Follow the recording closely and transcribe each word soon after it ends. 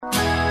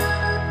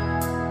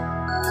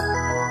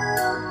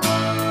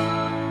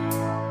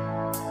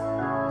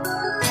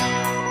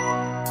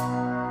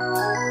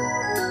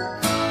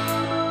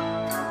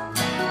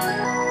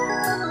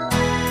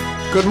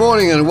Good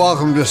morning and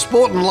welcome to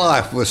Sport and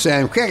Life with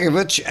Sam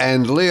Krakovich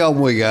and Leon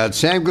Wigard.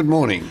 Sam, good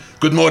morning.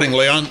 Good morning,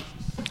 Leon.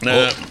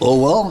 All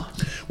well?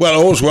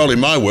 Well, all's well in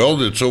my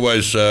world. It's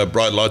always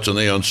bright lights and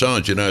neon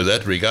signs, you know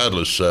that,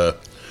 regardless.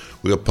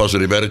 We've got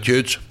positive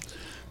attitudes.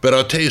 But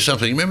I'll tell you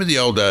something, remember the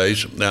old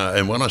days,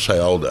 and when I say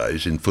old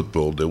days, in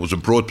football, there was a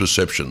broad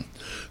perception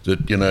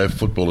that,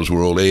 footballers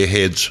were all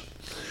airheads,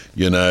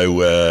 and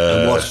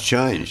what's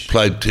changed?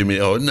 Played too many.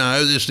 Oh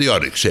no, there's the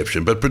odd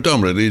exception, but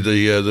predominantly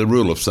the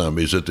rule of thumb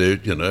is that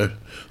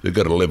they've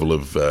got a level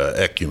of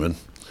acumen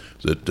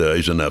that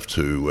is enough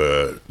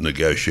to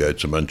negotiate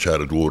some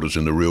uncharted waters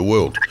in the real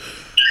world.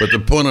 But the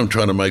point I'm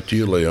trying to make to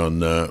you, Leon,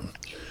 there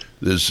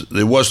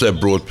was that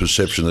broad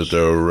perception that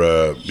they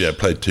were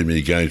played too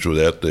many games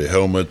without their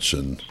helmets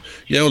and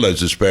all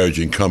those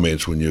disparaging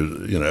comments when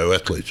you're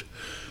athletes.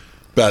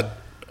 But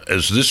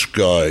as this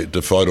guy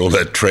defied all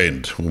that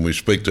trend when we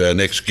speak to our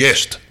next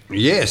guest.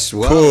 Yes,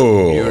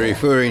 well, You're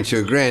referring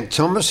to Grant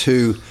Thomas,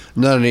 who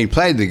not only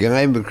played the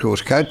game, but of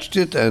course coached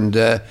it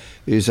and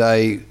is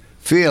a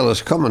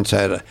fearless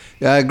commentator.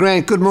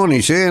 Grant, good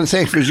morning, sir, and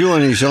thanks for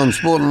joining us on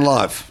Sport and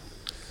Life.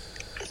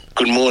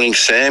 Good morning,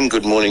 Sam.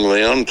 Good morning,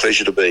 Leon.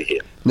 Pleasure to be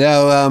here.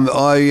 Now,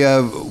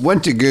 I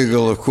went to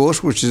Google, of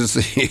course, which is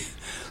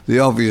the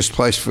obvious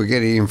place for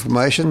getting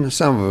information.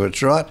 Some of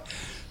it's right.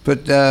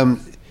 But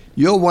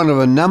you're one of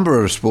a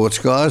number of sports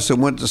guys that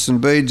went to St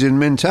Bede's in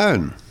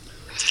Mentone.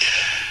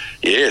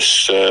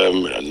 Yes,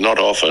 not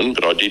often,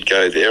 but I did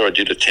go there. I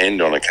did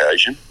attend on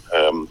occasion.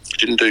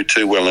 Didn't do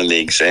too well in the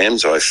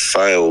exams. I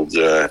failed.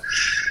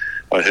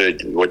 I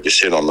heard what you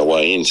said on the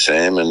way in,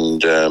 Sam,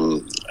 and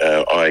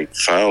I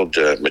failed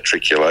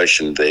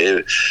matriculation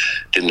there.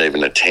 Didn't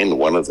even attend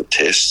one of the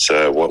tests.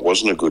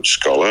 Wasn't a good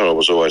scholar. I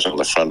was always on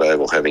the front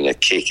oval having a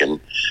kick, and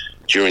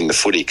during the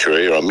footy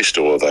career, I missed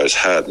all of those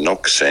hard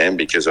knocks, Sam,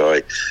 because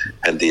I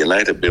had the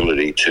innate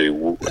ability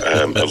to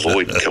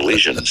avoid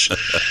collisions,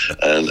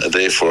 and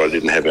therefore I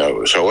didn't have.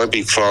 So I won't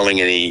be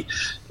filing any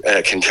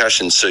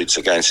concussion suits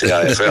against the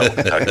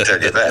AFL. I can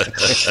tell you that.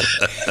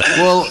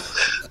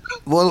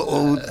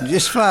 Well,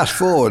 just fast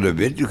forward a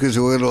bit because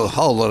we've got a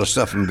whole lot of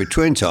stuff in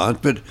between times.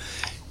 But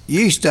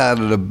you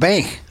started a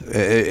bank,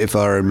 if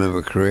I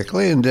remember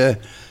correctly, and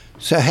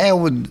so how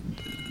would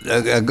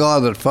a guy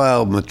that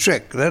failed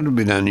matric, that would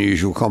be an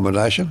unusual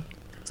combination?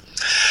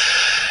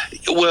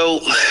 Well,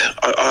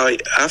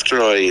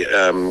 after I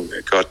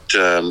got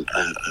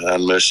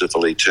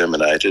unmercifully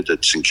terminated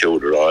at St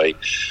Kilda,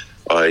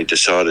 I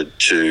decided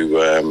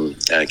to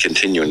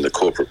continue in the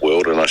corporate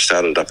world, and I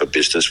started up a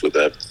business with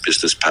a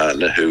business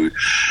partner who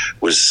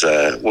was,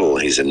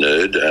 he's a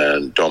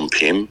nerd, Dom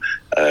Pym,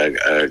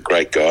 a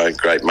great guy,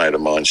 great mate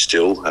of mine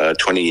still,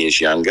 20 years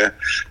younger,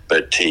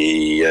 but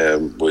he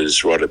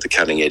was right at the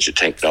cutting edge of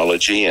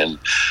technology, and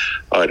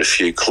I had a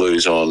few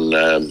clues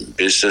on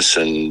business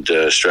and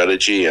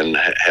strategy and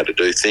how to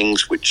do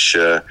things, which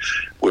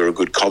were a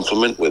good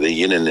complement with a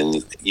yin and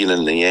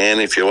the yang,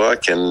 if you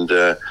like, and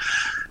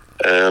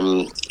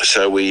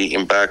so we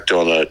embarked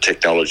on a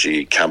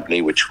technology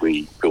company which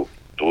we built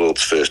the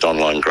world's first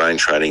online grain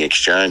trading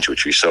exchange,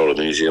 which we sold at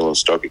the New Zealand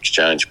Stock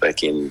Exchange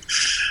back in,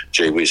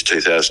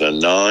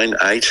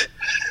 2009-8.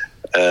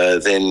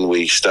 Then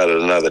we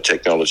started another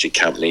technology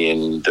company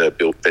and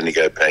built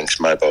Bendigo Bank's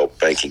mobile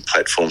banking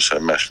platform. So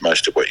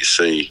most of what you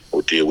see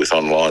or deal with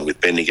online with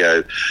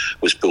Bendigo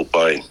was built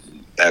by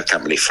our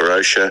company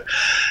Ferocia.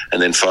 And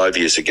then 5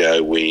 years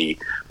ago, we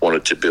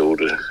wanted to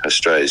build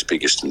Australia's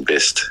biggest and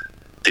best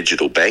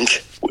digital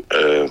bank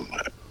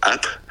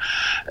up,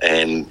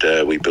 and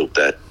we built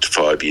that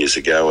 5 years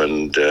ago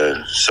and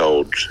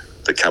sold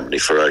the company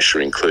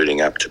Ferocia,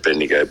 including up to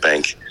Bendigo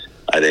Bank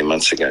 18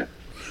 months ago.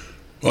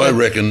 I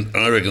reckon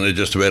that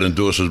just about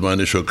endorses my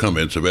initial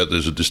comments about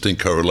there's a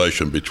distinct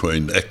correlation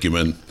between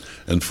acumen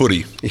and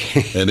footy,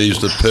 and he's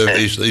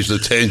the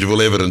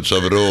tangible evidence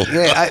of it all.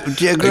 Yeah,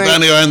 if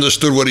only I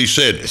understood what he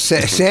said.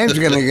 Sam's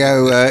going to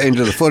go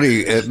into the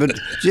footy, but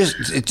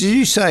did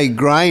you say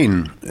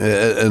grain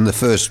in the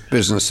first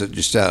business that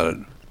you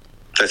started?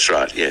 That's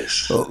right,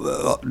 yes.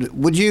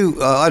 Would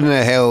you, I don't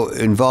know how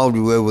involved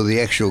you were with the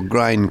actual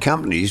grain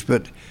companies,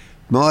 but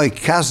my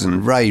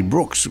cousin, Ray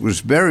Brooks, was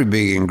very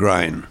big in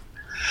grain.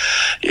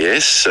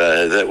 Yes,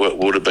 that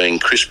would have been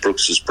Chris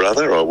Brooks's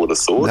brother, I would have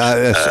thought.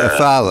 No,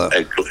 father.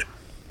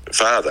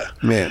 Father,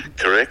 yeah,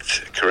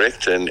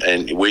 correct,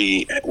 and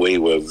we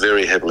were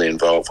very heavily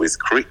involved with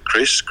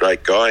Chris,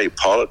 great guy,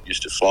 pilot,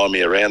 used to fly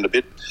me around a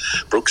bit,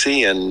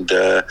 Brooksy, and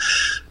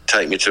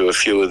take me to a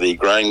few of the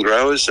grain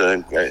growers.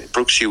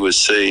 Brooksy was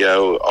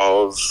CEO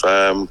of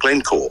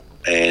Glencore,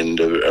 and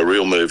a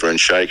real mover and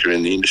shaker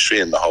in the industry,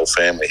 and the whole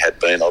family had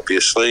been,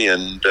 obviously,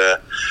 and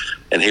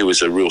he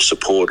was a real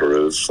supporter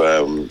of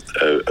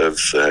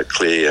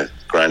Clear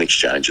Grain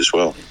Exchange as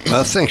well.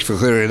 Well, thanks for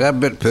clearing it up, a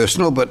bit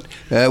personal, but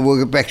we'll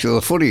get back to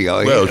the footy.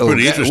 Well, it's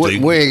pretty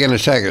interesting. Where are you going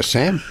to take us,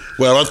 Sam?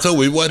 Well, I thought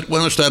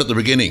when I start at the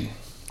beginning,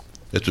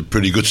 that's a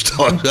pretty good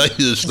start,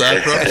 to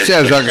start from. That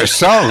sounds like a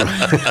song.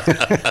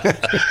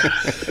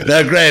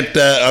 Now, Grant,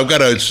 I've got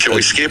to... Can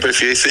we skip a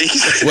few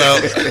things?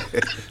 Well,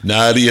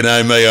 no, you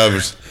know me,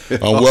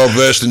 I'm well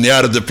versed in the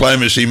art of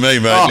diplomacy, me,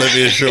 mate, let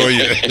me assure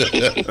you.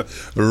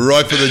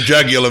 Right for the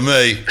jugular,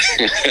 me.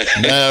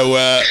 Now,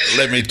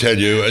 let me tell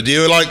you, do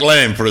you like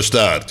lamb for a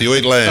start? Do you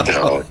eat lamb?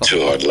 Oh,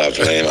 I love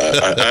lamb.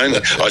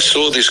 I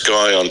saw this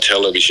guy on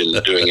television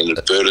doing an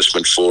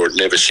advertisement for it.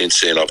 Never since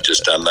then I've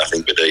just done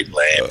nothing but eat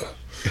lamb.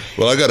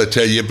 Well, I got to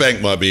tell you, your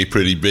bank might be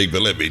pretty big,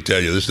 but let me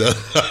tell you this.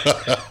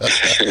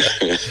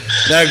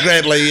 Now,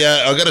 Grantley,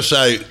 I've got to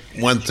say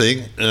one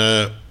thing.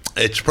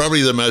 It's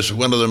probably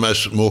one of the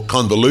most more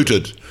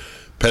convoluted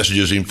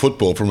passages in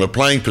football from a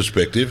playing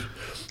perspective,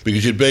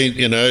 because you'd been,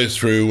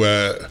 through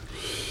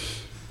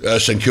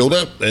St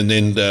Kilda and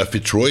then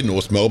Fitzroy,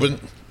 North Melbourne.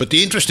 But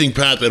the interesting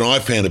part that I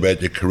found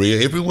about your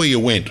career, everywhere you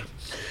went,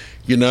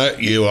 you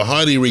were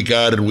highly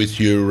regarded with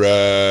your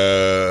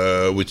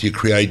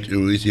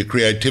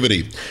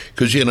creativity,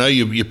 because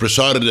you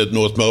presided at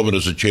North Melbourne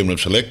as the chairman of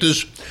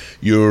selectors.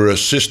 You were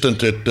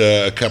assistant at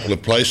a couple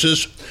of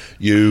places.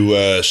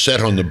 You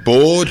sat on the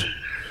board,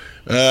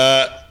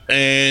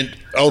 and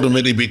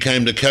ultimately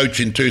became the coach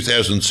in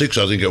 2006,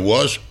 I think it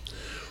was,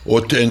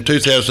 or in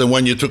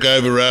 2001 you took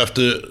over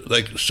after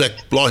they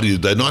sacked Blighty,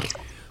 did they not?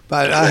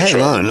 But hang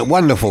on, a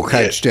wonderful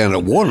coach down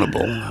at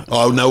Warrnambool.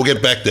 Oh, no, we'll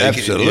get back there.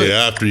 Absolutely.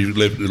 Yeah, after he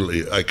left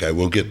Italy. Okay,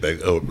 we'll get back.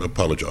 Oh,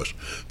 apologise.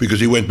 Because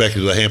he went back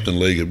to the Hampton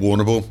League at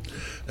Warrnambool,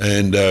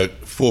 and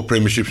 4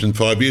 premierships in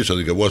 5 years, I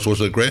think it was.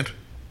 Was it, Grant?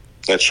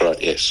 That's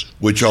right, yes.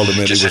 Which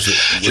ultimately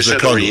was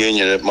had a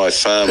reunion at my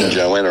farm in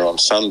Joanna on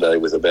Sunday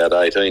with about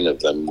 18 of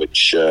them,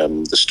 which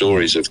the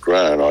stories have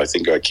grown. I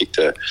think I kicked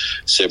a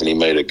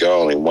 70-metre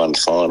goal in one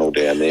final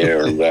down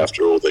there, and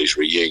after all these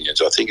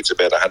reunions, I think it's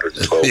about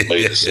 112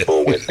 metres the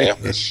ball went now.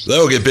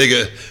 They'll get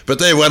bigger, but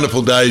they're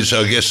wonderful days,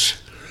 I guess.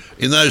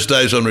 In those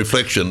days, on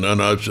reflection, and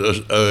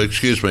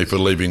excuse me for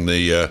leaving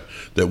that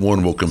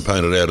Warrnambool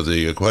component out of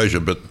the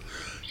equation, but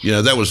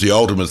that was the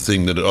ultimate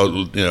thing that,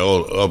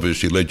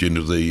 obviously led you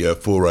into the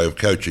foray of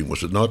coaching,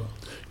 was it not?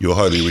 You were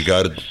highly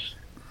regarded.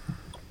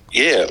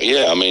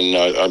 Yeah. I mean,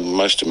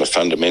 most of my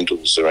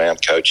fundamentals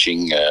around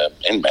coaching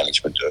and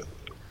management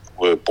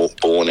were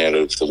born out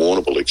of the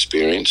Warrnambool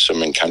experience. I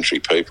mean, country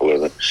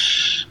people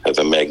have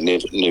a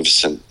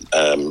magnificent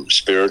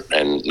spirit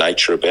and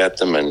nature about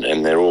them,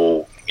 and they're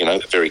all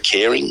very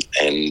caring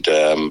and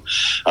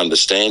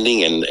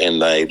understanding,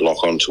 and they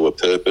lock onto a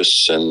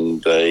purpose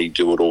and they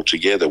do it all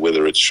together,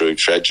 whether it's through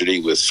tragedy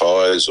with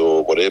fires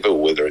or whatever,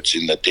 whether it's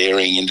in the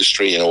dairying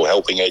industry and all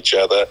helping each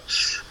other.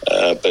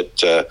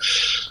 But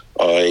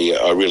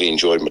I really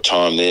enjoyed my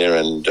time there,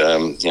 and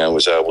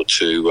was able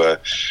to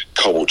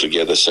cobble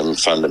together some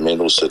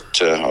fundamentals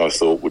that I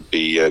thought would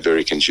be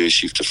very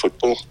conducive to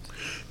football.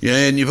 Yeah,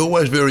 and you've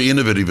always very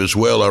innovative as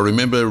well. I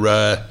remember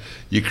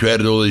you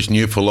created all these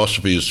new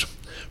philosophies,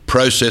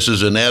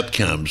 processes and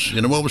outcomes.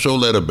 What was all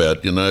that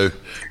about? No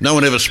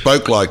one ever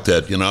spoke like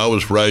that. I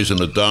was raised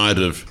in a diet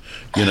of,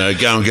 go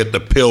and get the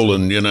pill,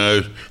 and,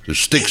 the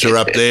sticks are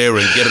up there,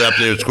 and get it up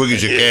there as quick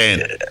as you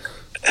can.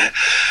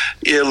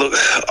 Yeah, look,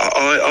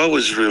 I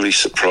was really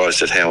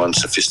surprised at how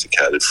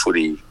unsophisticated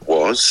footy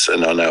was,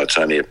 and I know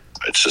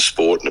it's a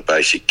sport and a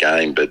basic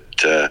game, but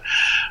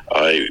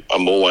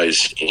I'm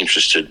always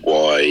interested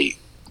why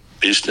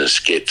business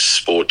gets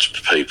sports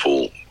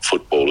people,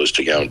 footballers,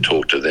 to go and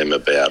talk to them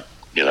about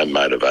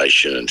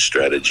motivation and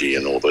strategy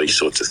and all these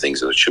sorts of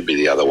things. And it should be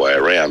the other way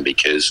around,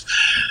 because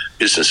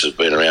business has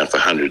been around for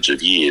hundreds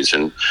of years,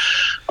 and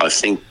I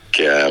think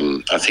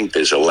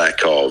there's a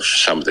lack of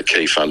some of the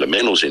key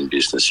fundamentals in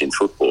business in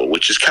football,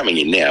 which is coming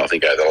in now. I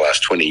think over the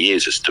last 20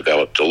 years it's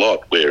developed a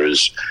lot,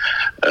 whereas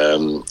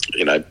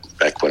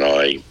back when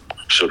I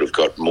sort of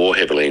got more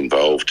heavily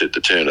involved at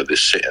the turn of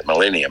this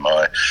millennium,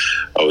 I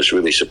was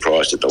really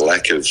surprised at the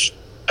lack of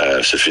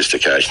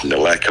sophistication, the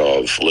lack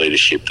of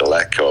leadership, the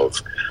lack of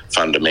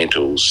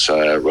fundamentals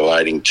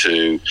relating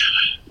to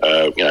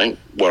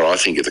what I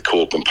think are the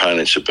core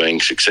components of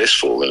being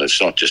successful. And it's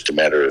not just a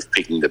matter of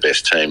picking the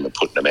best team and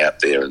putting them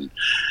out there and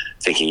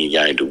thinking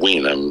you're going to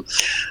win.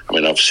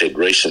 I've said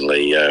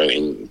recently,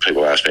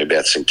 people ask me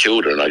about St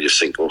Kilda, and I just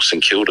think, well,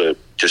 St Kilda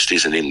just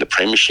isn't in the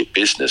premiership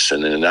business.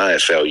 And in an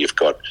AFL, you've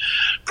got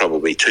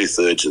probably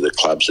 2/3 of the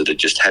clubs that are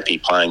just happy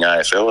playing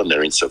AFL, and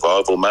they're in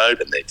survival mode,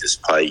 and they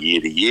just play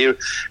year to year.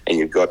 And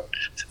you've got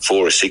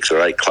 4 or 6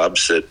 or 8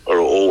 clubs that are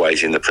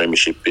always in the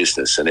premiership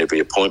business, and every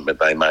appointment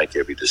they make,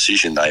 every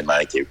decision they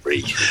make,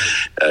 every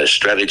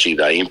strategy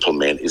they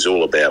implement is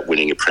all about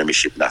winning a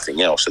premiership,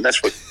 nothing else. And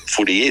that's what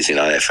footy is in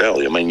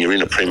AFL. I mean, you're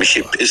in a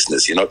premiership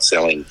business. You're not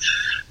selling,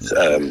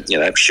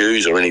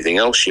 shoes or anything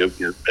else.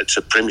 It's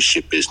a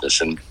premiership business,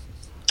 and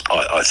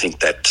I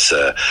think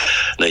that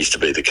needs to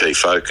be the key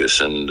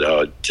focus. And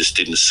I just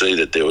didn't see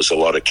that there was a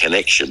lot of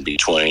connection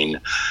between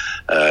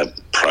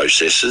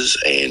processes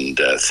and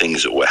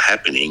things that were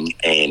happening,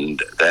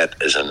 and that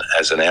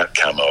as an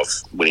outcome of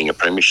winning a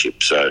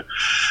premiership. So,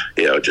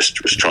 I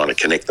just was trying to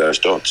connect those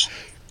dots.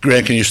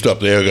 Grant, can you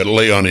stop there? I've got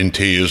Leon in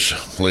tears.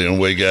 Leon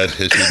Wiegard, as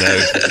you know,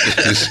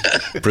 is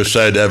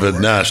proceed over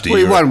nasty.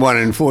 We won 1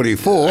 in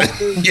 44.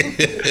 Yeah.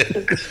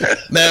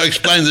 Now,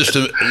 explain this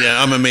to me.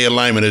 I'm a mere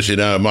layman, as you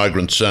know, a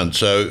migrant son.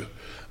 So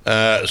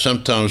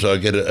sometimes I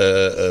get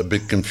a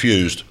bit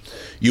confused.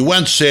 You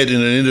once said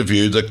in an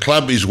interview, the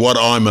club is what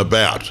I'm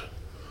about.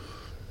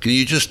 Can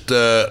you just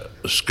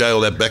scale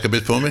that back a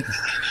bit for me?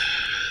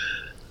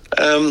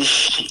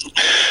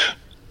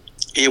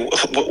 Yeah,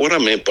 what I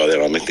meant by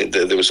that, I mean,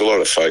 there was a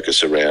lot of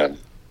focus around,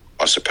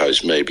 I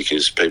suppose, me,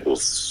 because people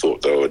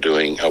thought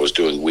I was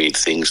doing weird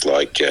things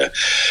like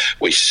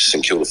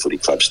St Kilda Footy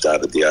Club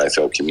started the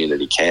AFL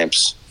community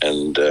camps,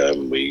 and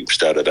we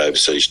started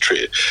overseas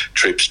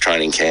trips,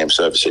 training camps,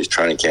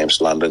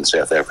 London,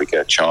 South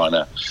Africa,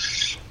 China.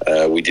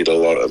 We did a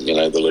lot of,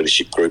 the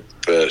leadership group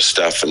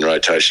stuff and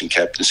rotation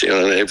captaincy,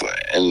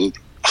 and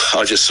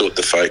I just thought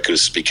the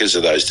focus, because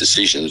of those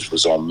decisions,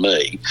 was on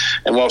me.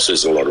 And whilst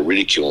there's a lot of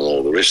ridicule and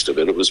all the rest of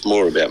it, it was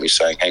more about me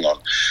saying, hang on,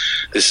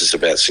 this is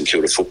about St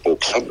Kilda Football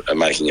Club and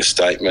making a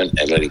statement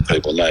and letting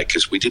people know,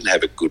 because we didn't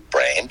have a good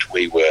brand.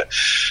 We were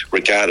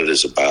regarded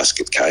as a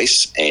basket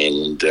case,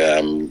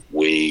 and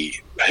we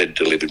had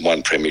delivered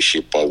one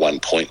premiership by 1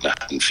 point in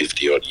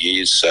 150 odd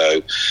years.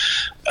 So,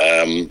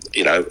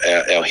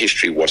 our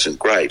history wasn't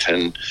great.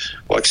 And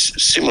like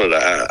similar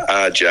to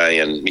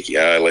RJ and Mickey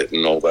Earlett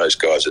and all those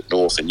guys at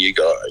North, and you,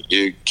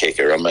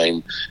 Kecker, I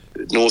mean,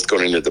 North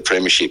got into the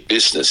premiership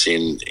business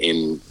in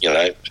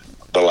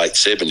the late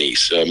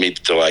 70s, mid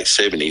to late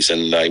 70s,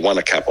 and they won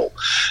a couple.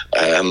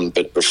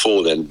 But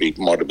before then, it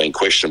might have been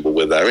questionable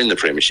whether they were in the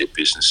premiership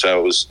business. So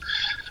it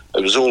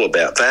was all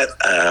about that,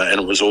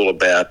 and it was all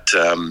about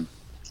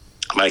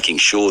making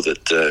sure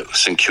that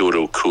St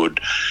Kilda could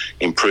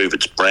improve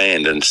its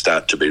brand and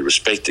start to be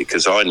respected,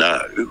 because I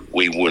know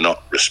we were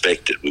not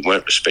respected. We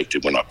weren't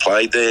respected when I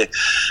played there.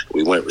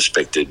 We weren't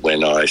respected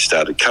when I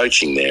started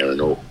coaching there,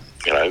 and all.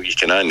 You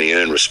can only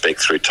earn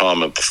respect through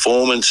time and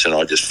performance, and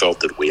I just felt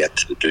that we had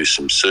to do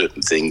some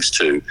certain things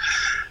to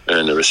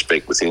earn the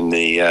respect within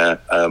the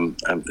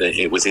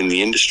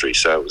industry.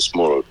 So it was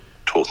more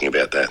talking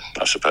about that,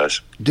 I suppose.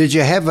 Did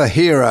you have a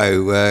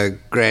hero,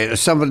 Grant,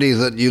 somebody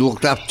that you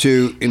looked up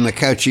to in the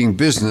coaching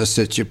business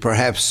that you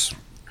perhaps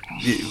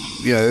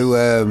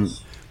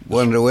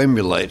wanted to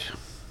emulate?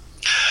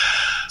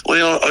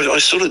 Well, I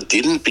sort of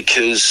didn't,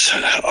 because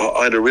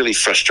I had a really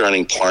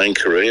frustrating playing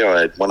career.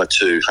 I had 1 or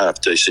 2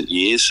 half-decent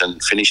years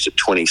and finished at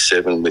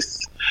 27 with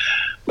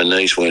my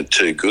knees weren't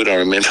too good. I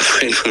remember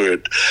when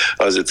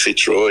I was at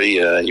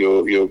Fitzroy,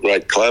 your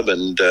great club,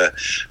 and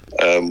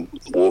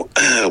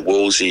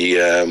Wolsey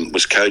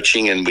was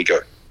coaching, and we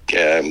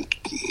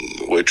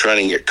were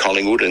training at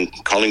Collingwood, and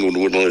Collingwood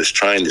wouldn't let us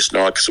train this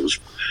night because it was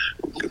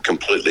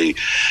completely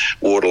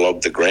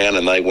waterlogged the ground,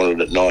 and they wanted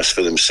it nice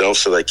for themselves,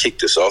 so they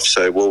kicked us off.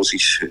 So Wolsey,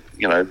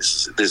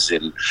 this is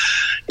in,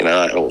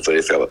 all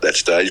VFL at that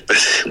stage, but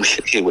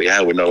here we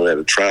are, we're not allowed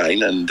to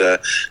train. And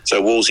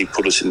so Wolsey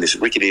put us in this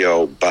rickety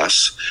old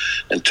bus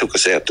and took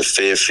us out to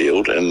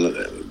Fairfield, and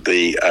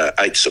the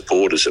 8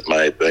 supporters that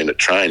may have been at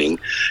training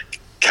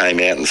came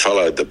out and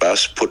followed the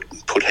bus, put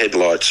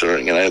headlights,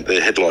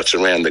 the headlights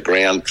around the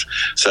ground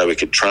so we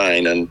could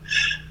train. And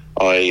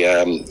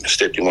I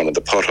stepped in one of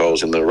the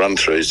potholes in the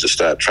run-throughs to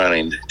start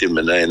training, did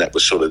my knee, and that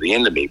was sort of the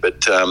end of me.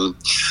 But that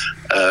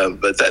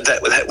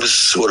was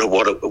sort of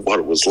what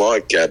it was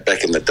like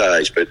back in the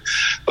days. But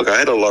look, I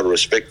had a lot of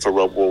respect for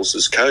Rob Walls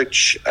as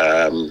coach.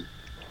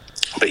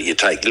 But you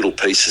take little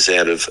pieces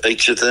out of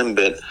each of them.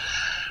 But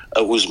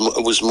it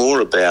was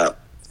more about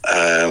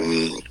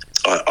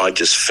I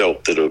just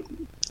felt that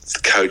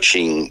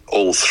coaching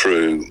all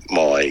through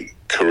my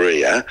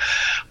career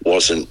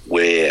wasn't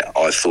where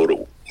I thought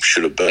it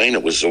should have been.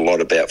 It was a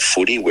lot about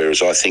footy,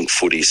 whereas I think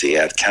footy's the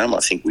outcome. I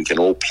think we can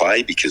all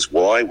play because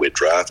why? We're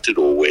drafted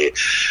or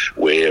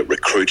we're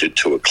recruited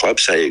to a club.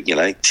 So,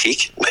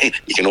 tick,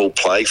 you can all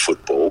play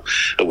football.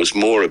 It was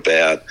more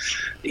about,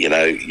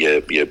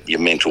 your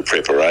mental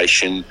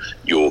preparation,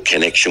 your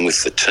connection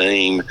with the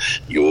team,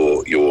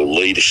 your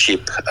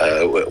leadership.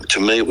 To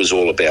me, it was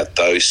all about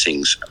those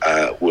things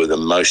were the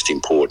most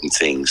important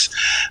things.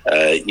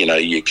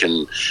 You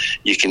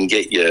can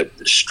get your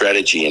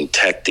strategy and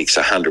tactics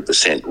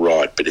 100%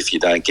 right, but if you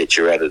don't get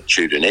your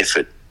attitude and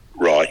effort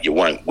right, you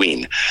won't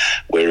win.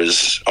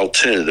 Whereas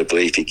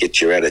alternatively, if you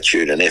get your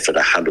attitude and effort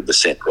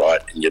 100%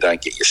 right and you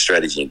don't get your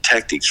strategy and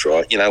tactics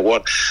right, you know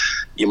what?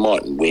 You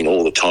mightn't win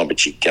all the time,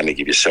 but you're going to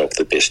give yourself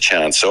the best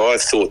chance. So I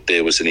thought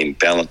there was an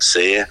imbalance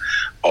there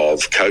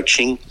of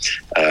coaching.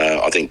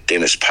 I think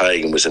Dennis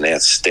Pagan was an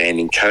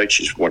outstanding coach.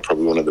 He's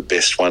probably one of the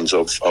best ones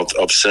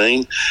I've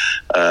seen.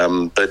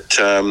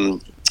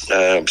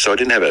 So I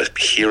didn't have a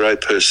hero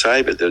per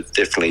se, but they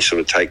definitely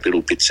sort of take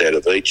little bits out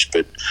of each.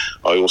 But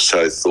I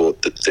also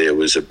thought that there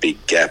was a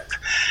big gap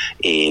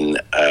in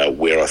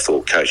where I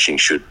thought coaching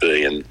should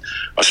be. And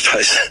I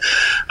suppose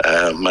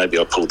maybe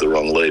I pulled the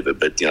wrong lever,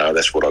 but,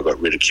 that's what I got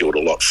ridiculed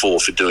a lot for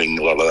doing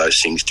a lot of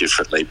those things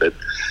differently. But,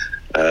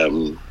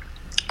 they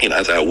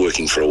were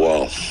working for a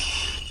while.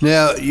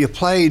 Now, you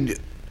played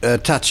a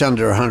touch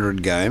under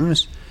 100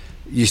 games.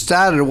 You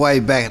started way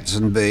back at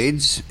St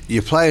Bede's.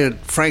 You played at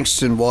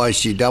Frankston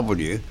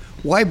YCW.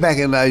 Way back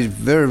in those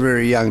very,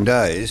 very young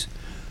days,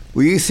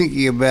 Were you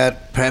thinking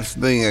about perhaps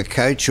being a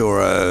coach or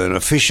an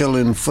official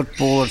in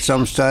football at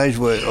some stage?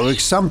 Or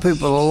some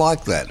people are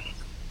like that.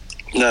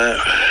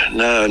 No,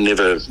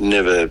 never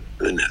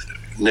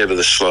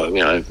the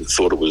slight.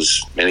 Thought it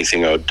was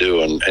anything I'd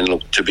do. And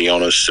look, to be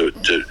honest,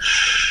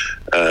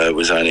 it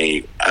was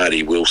only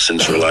Artie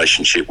Wilson's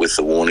relationship with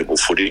the Warrnambool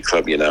Footy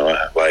Club. The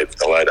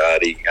late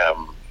Artie,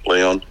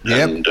 Leon,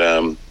 yep. And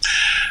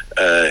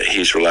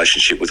his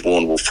relationship with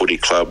Warrnambool Footy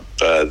Club,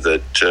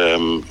 that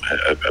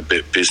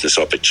a business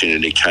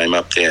opportunity came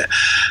up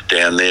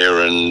down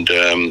there, and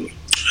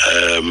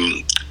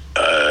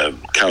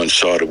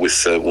coincided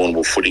with the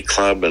Warrnambool Footy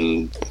Club,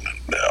 and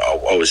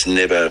I was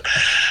never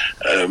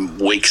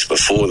weeks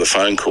before the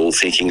phone call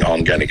thinking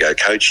I'm going to go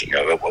coaching.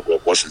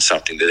 It wasn't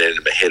something that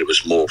entered my head. It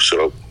was more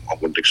sort of I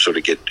wanted to sort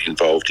of get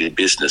involved in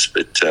business,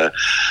 but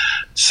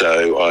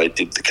so I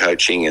did the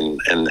coaching,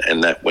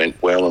 and that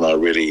went well, and I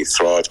really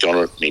thrived on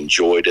it and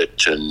enjoyed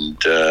it, and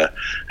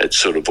it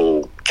sort of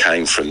all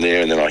came from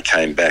there. And then I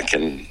came back,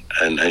 and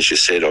as you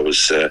said, I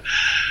was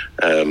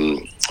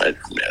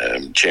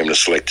chairman of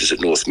selectors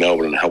at North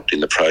Melbourne and helped in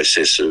the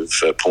process of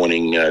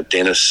appointing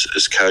Dennis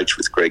as coach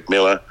with Greg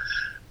Miller.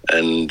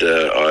 And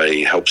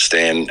I helped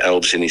Stan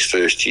Alves in his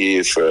first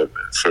year for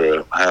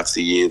half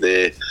the year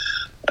there.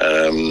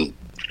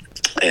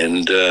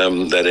 And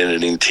that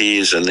ended in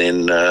tears. And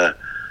then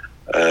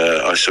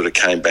I sort of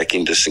came back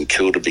into St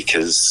Kilda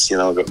because,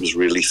 I was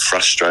really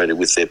frustrated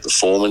with their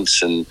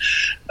performance and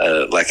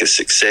lack of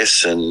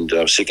success. And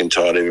I was sick and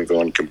tired of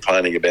everyone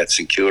complaining about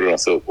St Kilda. And I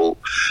thought, well,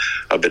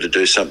 I better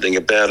do something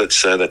about it.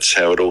 So that's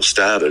how it all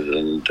started.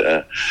 And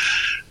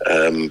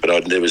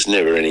but there was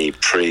never any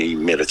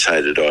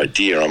premeditated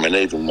idea. I mean,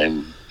 even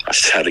when I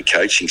started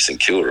coaching St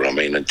Kilda,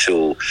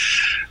 until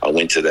I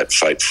went to that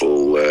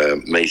fateful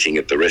meeting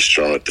at the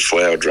restaurant at the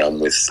Flower Drum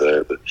with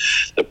the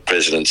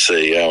president,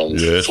 CEO, and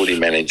yes. footy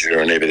manager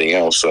and everything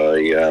else,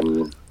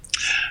 that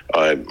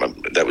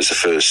was the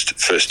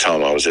first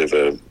time I was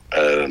ever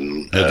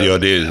had the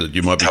idea that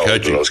you might be told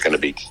coaching. that I was going to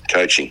be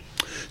coaching.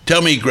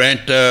 Tell me,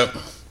 Grant, the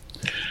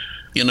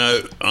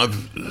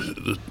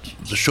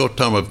short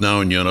time I've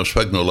known you, and I've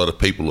spoken to a lot of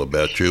people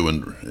about you,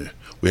 and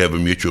we have a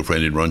mutual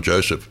friend in Ron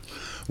Joseph.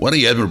 One of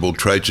your admirable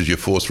traits is your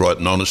forthright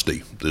and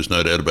honesty. There's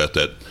no doubt about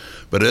that.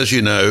 But as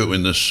you know,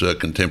 in this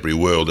contemporary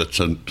world, that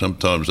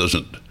sometimes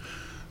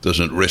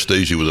doesn't rest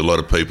easy with a lot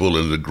of people,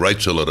 and it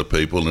grates a lot of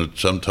people, and it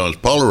sometimes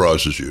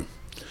polarises you.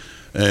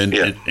 And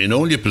yeah. in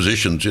all your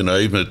positions,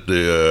 even at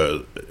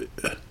the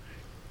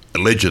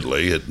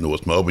allegedly at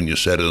North Melbourne, you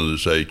sat in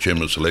as a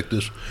chairman of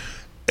selectors.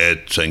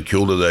 At St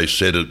Kilda, they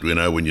said it,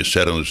 when you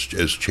sat on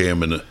as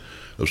chairman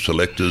of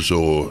selectors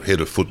or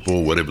head of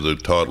football, whatever the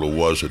title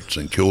was at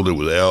St Kilda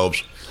with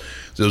Alves,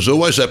 there's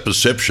always that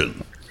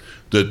perception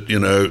that,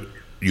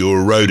 you're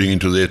eroding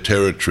into their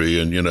territory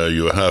and,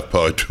 you're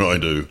half-pie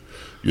trying to,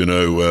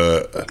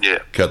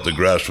 cut the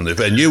grass from their...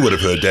 And you would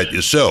have heard that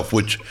yourself,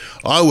 which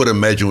I would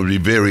imagine would be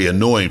very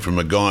annoying from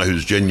a guy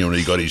who's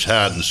genuinely got his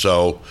heart and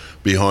soul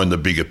behind the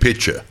bigger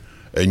picture.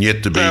 And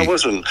yet to be... No, it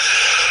wasn't.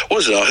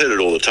 I heard it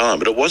all the time,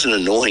 but it wasn't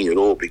annoying at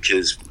all,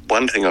 because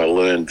one thing I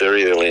learned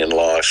very early in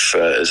life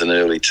as an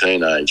early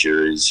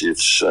teenager is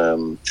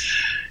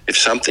if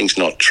something's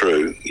not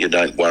true, you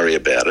don't worry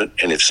about it,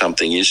 and if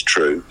something is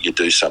true, you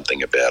do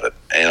something about it.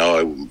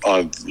 And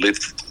I've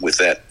lived with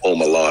that all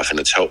my life, and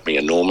it's helped me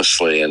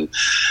enormously, and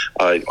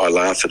I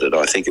laugh at it.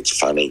 I think it's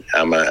funny,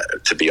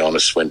 to be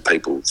honest, when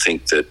people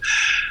think that,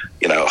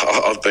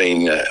 I've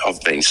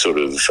been sort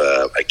of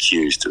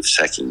accused of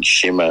sacking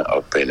Shimmer.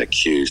 I've been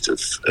accused of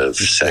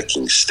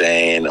sacking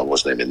Stan. I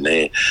wasn't even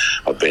there.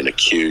 I've been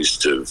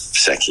accused of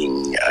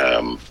sacking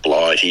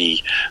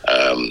Blighty.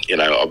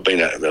 I've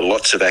been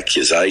lots of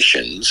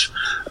accusations.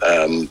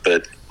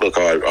 But look,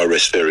 I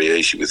rest very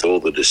easy with all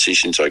the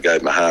decisions. I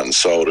gave my heart and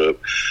soul to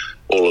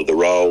all of the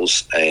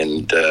roles,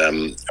 and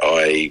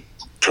I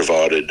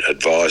provided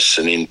advice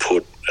and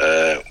input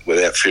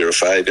without fear of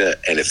favour,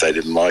 and if they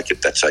didn't like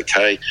it, that's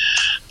okay.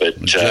 But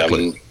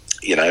exactly.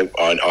 I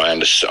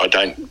understand. I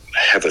don't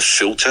have a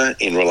filter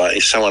in relation.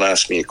 If someone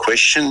asks me a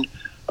question,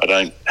 I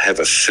don't have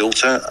a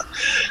filter,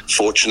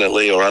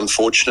 fortunately or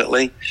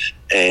unfortunately,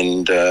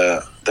 and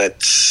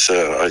that's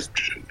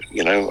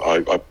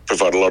I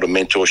provide a lot of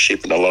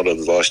mentorship and a lot of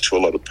advice to a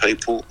lot of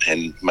people,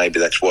 and maybe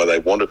that's why they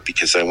want it,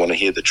 because they want to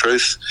hear the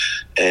truth,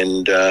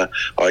 and I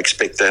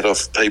expect that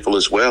of people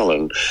as well.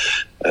 And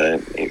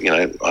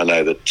I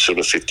know that sort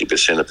of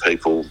 50% of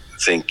people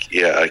think,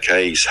 yeah,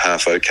 okay, he's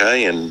half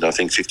okay, and I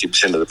think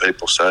 50% of the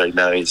people say,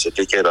 no, he's a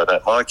dickhead, I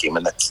don't like him,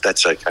 and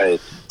that's okay.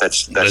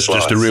 That's just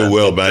life. the real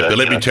world, mate. But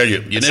let me tell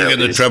you, you never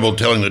get into trouble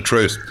telling the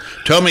truth.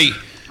 Tell me,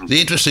 the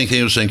interesting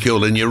thing with St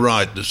Kilda, and you're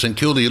right, St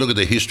Kilda, you look at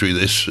the history,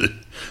 there's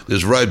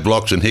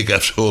roadblocks and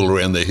hiccups all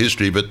around their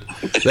history, but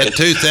that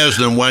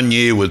 2001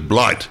 year with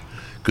Blight,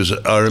 because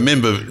I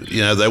remember,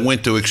 they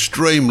went to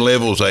extreme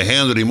levels. They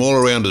hounded him all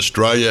around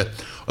Australia.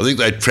 I think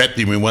they trapped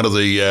him in one of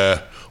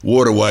the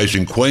waterways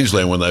in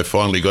Queensland when they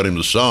finally got him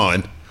to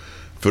sign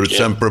for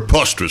some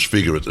preposterous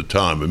figure at the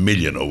time, $1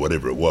 million or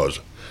whatever it was.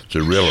 It's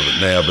irrelevant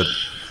now, but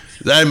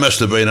They must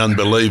have been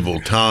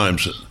unbelievable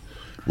times,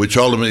 which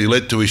ultimately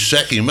led to his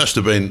sacking. Must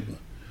have been,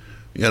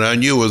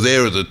 and you were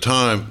there at the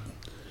time,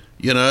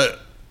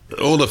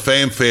 all the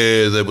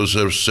fanfare that was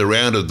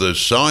surrounded the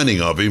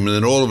signing of him, and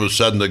then all of a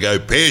sudden to go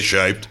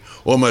pear-shaped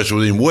almost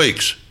within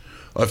weeks,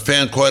 I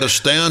found quite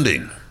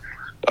astounding.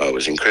 Oh, it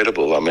was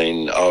incredible. I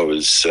mean, I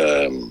was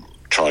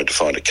trying to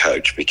find a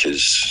coach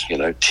because,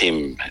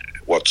 Tim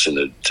Watson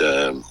had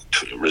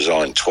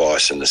resigned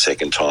twice, and the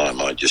second time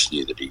I just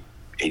knew that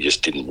he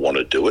just didn't want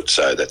to do it,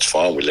 so that's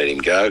fine. We let him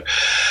go.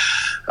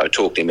 I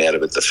talked him out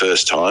of it the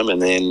first time,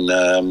 and then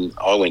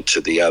I went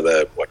to the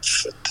other, I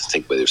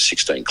think there were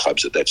 16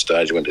 clubs at that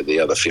stage. I went to the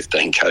other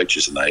 15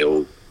 coaches, and they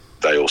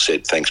all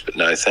said thanks but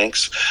no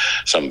thanks.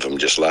 Some of them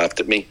just laughed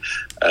at me.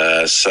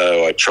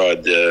 So I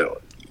tried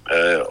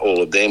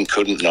all of them,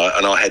 couldn't,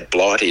 and I had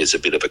Blighty as a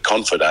bit of a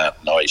confidant,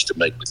 and I used to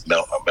meet with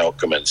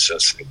Malcolm and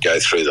go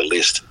through the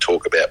list and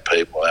talk about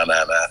people.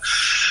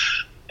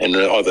 And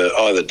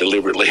either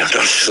deliberately or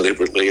not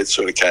deliberately, it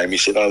sort of came. He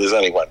said, there's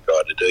only one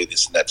guy to do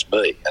this, and that's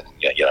me. And,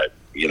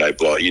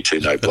 Blighty, you two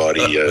know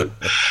Blighty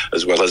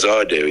as well as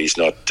I do. He's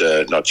not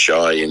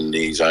shy in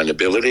his own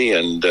ability,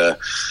 and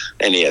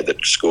he had the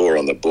score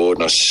on the board.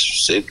 And I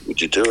said, would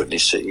you do it? And he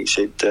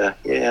said,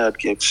 yeah,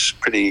 it's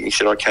pretty. He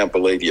said, I can't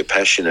believe your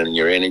passion and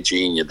your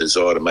energy and your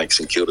desire to make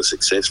St Kilda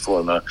successful.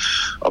 And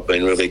I've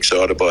been really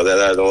excited by that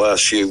over the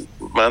last few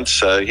months.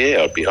 So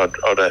yeah,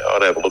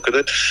 I'd have a look at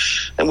it.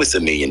 And with the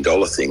 $1 million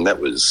thing,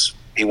 that was.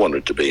 He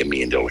wanted to be $1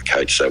 million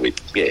coach, so we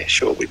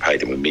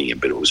paid him $1 million,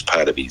 but it was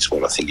part of his.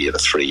 Well, I think he had a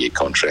 3-year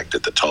contract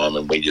at the time,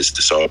 and we just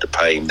decided to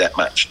pay him that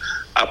much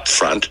up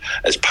front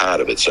as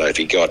part of it. So if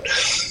he got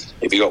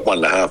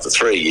 1.5 for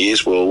 3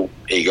 years, well,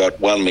 he got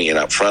 $1 million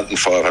up front and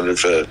 $500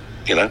 for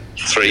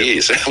 3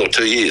 years or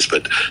 2 years.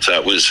 But so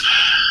it was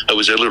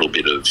a little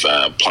bit of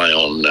play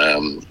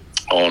on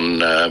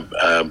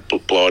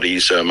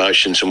Blighty's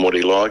emotions and what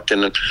he liked,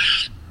 and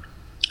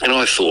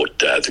I thought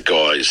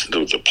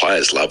the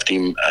players loved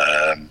him.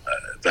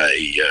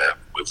 They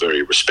were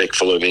very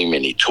respectful of him,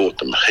 and he taught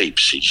them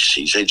heaps.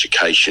 His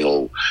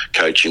educational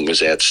coaching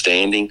was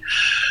outstanding.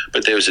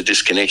 But there was a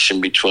disconnection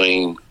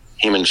between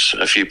him and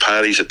a few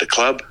parties at the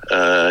club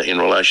in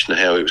relation to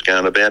how he was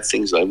going about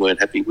things they weren't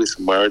happy with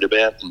and worried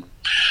about.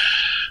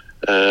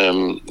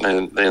 And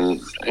then,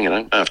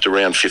 after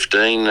round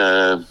 15,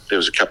 there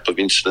was a couple of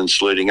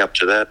incidents leading up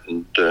to that,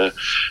 and the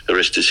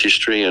rest is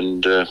history,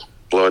 and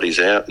Blighty's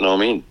out and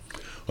I'm in.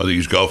 I think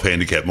his golf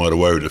handicap might have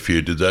worried a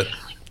few, did that?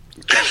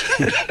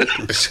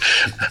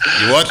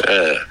 You what?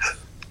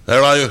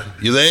 Hello,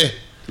 you there?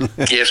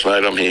 Yes,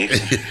 mate, I'm here.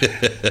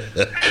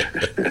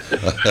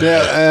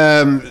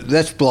 Now,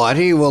 that's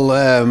Blighty.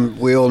 Well,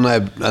 we all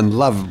know and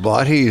love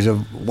Blighty. He's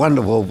a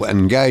wonderful,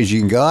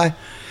 engaging guy.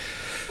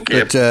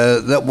 Yep. But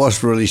that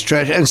was really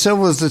strange. And so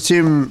was the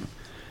Tim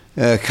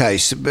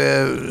case.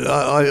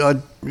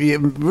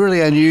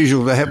 Really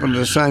unusual to happen to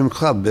the same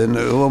club, and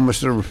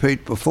almost a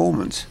repeat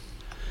performance.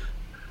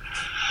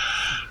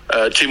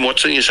 Tim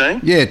Watson, you're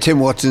saying? Yeah, Tim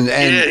Watson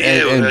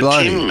and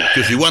Blighty.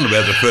 Because he won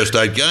about the first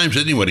 8 games,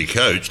 didn't he, when he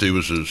coached? He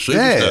was a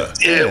superstar.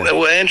 Yeah.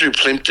 Well, Andrew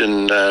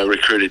Plimpton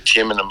recruited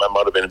Tim, and there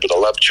might have been a bit of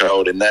love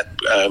child in that.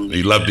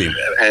 He loved him.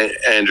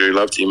 Andrew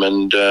loved him,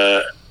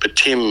 but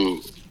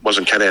Tim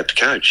wasn't cut out to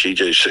coach. He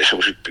just,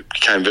 it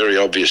became very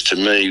obvious to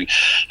me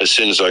as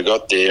soon as I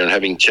got there, and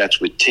having chats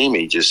with Tim,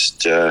 he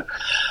just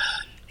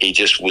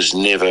was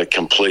never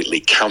completely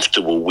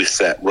comfortable with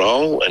that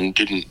role and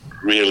didn't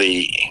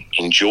really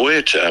enjoy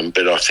it.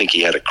 But I think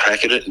he had a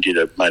crack at it and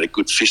made a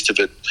good fist of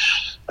it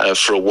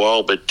for a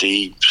while. But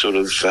he sort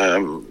of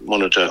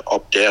wanted to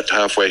opt out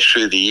halfway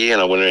through the year,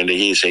 and I went around to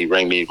his. He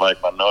rang me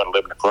late one night,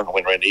 11 o'clock. I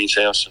went around to his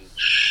house, and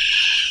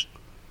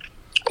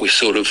we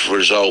sort of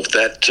resolved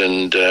that,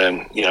 and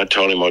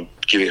told him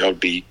I'd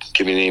be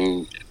giving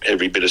him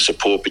every bit of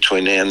support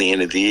between now and the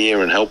end of the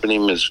year and helping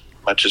him as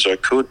much as I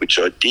could, which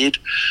I did.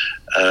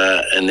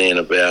 And then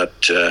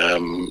about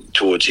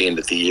towards the end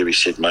of the year, he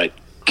said, "Mate,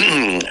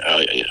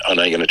 I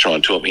know you're going to try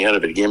and talk me out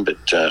of it again, but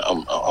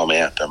I'm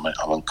out. I'm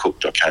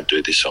uncooked. I can't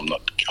do this. I'm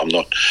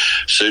not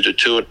suited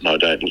to it, and I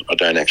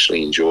don't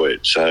actually enjoy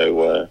it."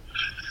 So.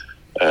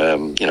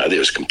 There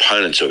was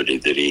components of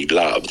it that he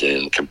loved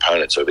and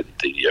components of it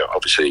that he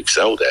obviously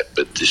excelled at,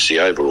 but just the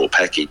overall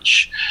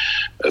package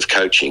of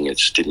coaching,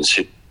 it didn't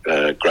sit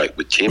great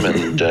with Tim,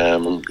 and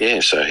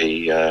so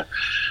he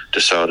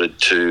decided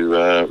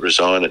to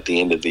resign at the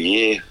end of the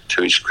year,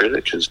 to his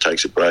credit, because it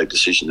takes a brave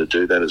decision to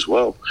do that as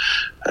well.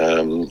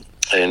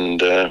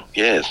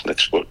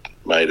 That's what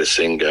made us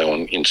then go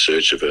on in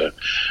search of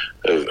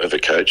a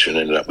coach, and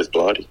ended up with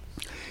Blighty.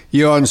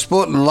 You're on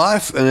Sport and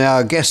Life, and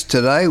our guest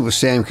today with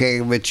Sam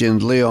Kakovich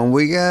and Leon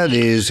Wigard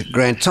is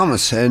Grant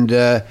Thomas. And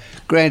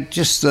Grant,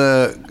 just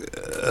a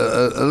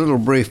little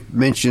brief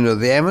mention of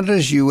the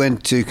amateurs. You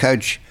went to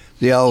coach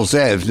the old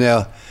Zavs.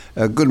 Now,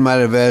 a good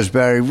mate of ours,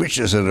 Barry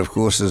Richardson, of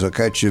course, is a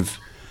coach of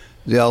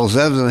the old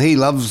Zavs, and he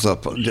loves the.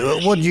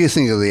 What do you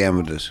think of the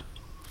amateurs?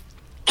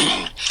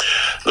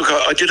 Look,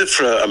 I did it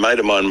for a mate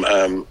of mine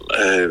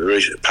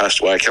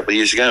passed away a couple of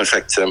years ago. In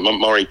fact,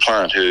 Maury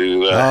Plant,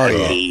 who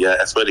had the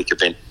athletic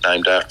event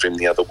named after him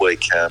the other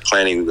week.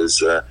 Planty was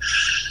a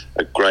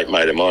great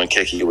mate of mine.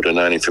 Keki would have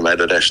known him from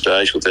Adidas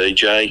days with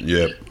EJ.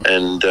 Yeah.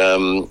 And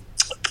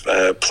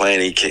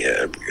Planty,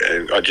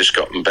 I just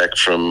got him back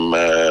from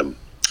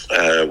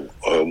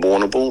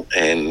Warrnambool,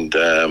 and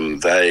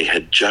they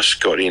had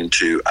just got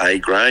into A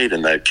grade,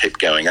 and they kept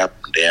going up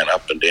and down,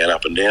 up and down,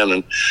 up and down,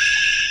 and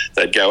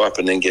they'd go up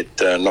and then get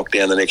knocked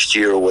down the next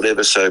year or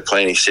whatever. So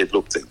Planty said,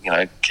 "Look,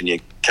 can you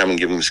come and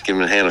give him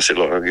a hand?" I said,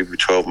 "Look, I'll give you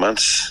 12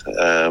 months.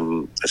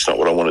 That's not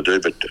what I want to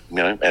do, but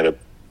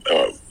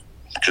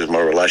because of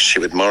my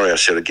relationship with Maury, I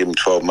said I'd give him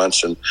 12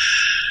 months and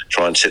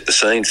try and set the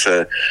scene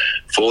for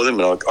them."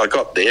 And I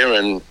got there,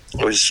 and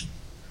it was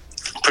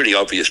pretty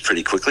obvious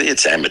pretty quickly.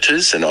 It's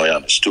amateurs, and I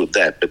understood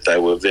that, but they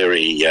were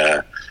very,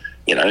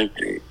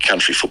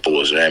 country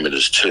footballers are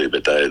amateurs too,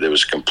 but there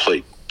was a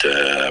complete,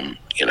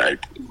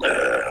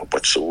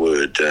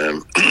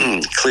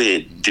 clear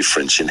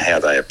difference in how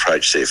they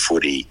approach their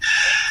footy.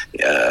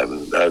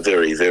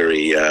 Very,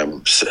 very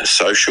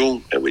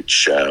social,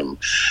 which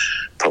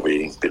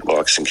probably a bit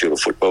like St Kilda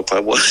Football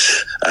Club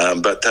was,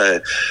 but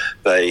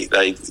they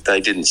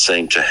didn't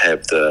seem to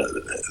have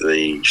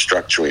the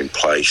structure in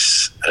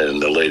place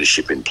and the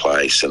leadership in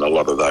place and a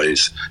lot of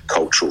those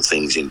cultural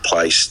things in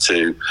place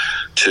to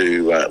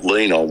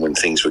lean on when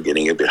things were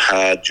getting a bit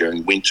hard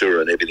during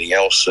winter and everything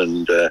else.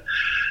 And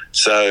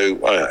so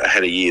I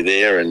had a year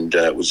there, and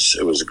it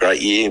was a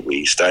great year.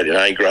 We stayed in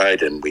A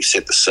grade, and we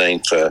set the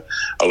scene for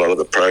a lot of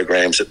the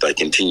programs that they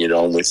continued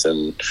on with.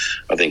 And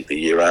I think the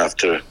year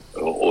after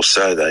or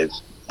so, they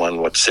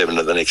won 7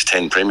 of the next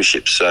 10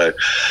 premierships. So,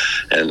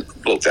 and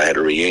look, they had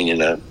a reunion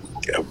late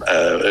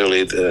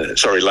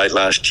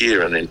last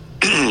year, and then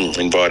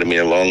invited me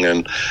along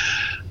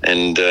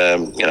and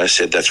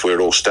said that's where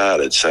it all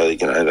started. So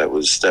that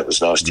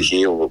was nice to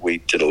hear. We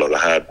did a lot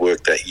of hard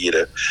work that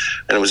year,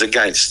 and it was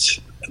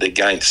against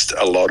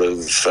a lot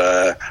of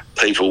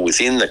people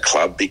within the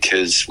club,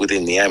 because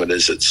within the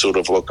amateurs it's sort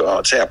of like,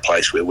 it's our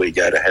place where we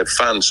go to have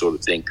fun sort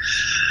of thing.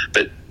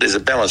 But there's a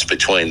balance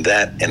between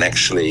that and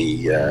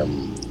actually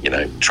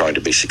trying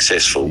to be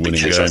successful,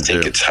 because I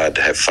think it's hard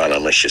to have fun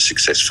unless you're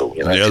successful.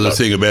 The other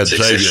thing about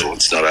Xavier,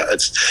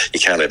 you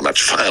can't have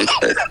much fun.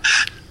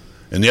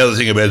 And the other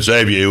thing about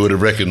Xavier, you would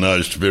have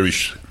recognised very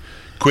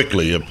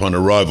quickly upon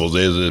arrival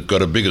there, they've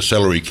got a bigger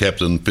salary cap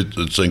than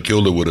St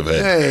Kilda would have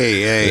had.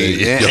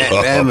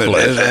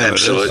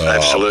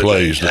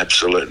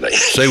 Absolutely.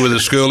 See where the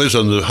school is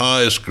on the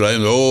highest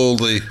grade.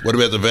 What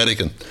about the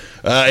Vatican?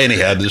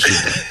 Anyhow, this is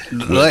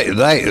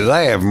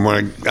they haven't won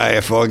an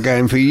AFI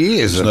game for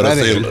years.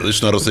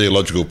 It's not a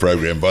theological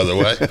program, by the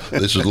way.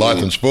 This is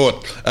life and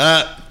sport.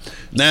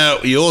 Now,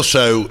 you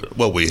also,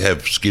 we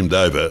have skimmed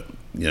over.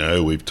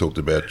 We've talked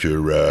about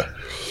your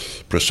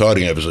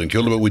presiding over St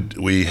Kilda, but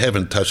we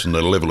haven't touched on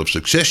the level of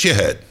success you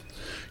had.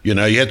 You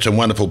had some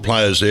wonderful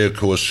players there, of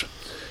course.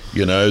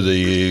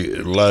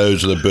 The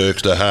Lows, the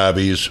Burks, the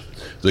Harveys,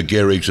 the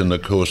Gerrigs, and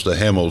of course the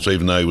Hamills,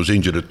 even though he was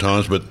injured at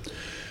times. But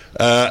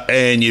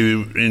and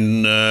you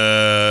in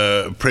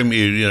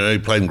Premier, you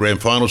played in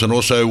grand finals, and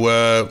also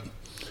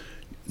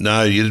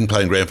no, you didn't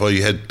play in grand final.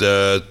 You had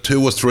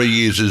 2 or 3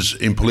 years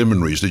in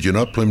preliminaries, did you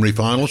not? Preliminary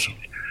finals.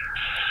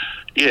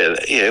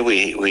 Yeah.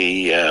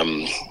 We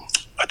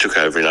I took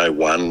over in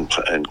 2001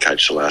 and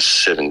coached the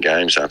last 7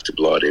 games after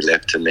Blighty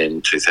left, and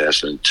then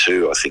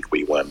 2002 I think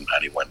we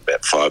only won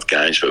about 5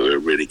 games, but we were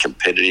really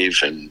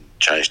competitive and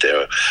changed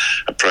our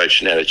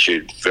approach and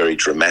attitude very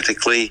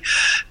dramatically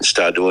and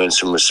started to earn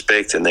some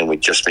respect. And then we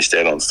just missed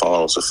out on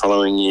finals the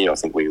following year. I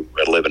think we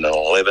were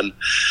 11-11,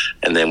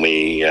 and then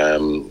we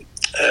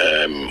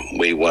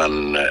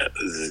won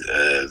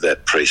that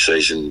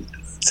pre-season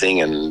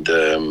thing and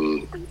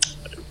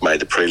made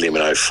the prelim in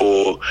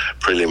 2004,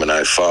 prelim in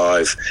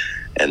 2005,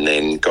 and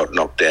then got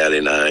knocked out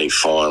in a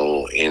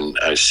final in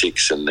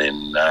 2006, and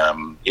then I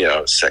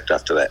was sacked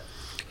after that.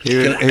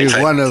 In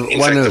fact,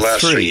 the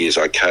last 3 years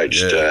I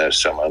coached,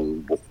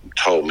 someone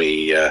told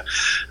me a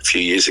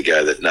few years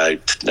ago that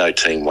no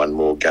team won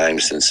more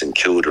games than St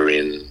Kilda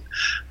in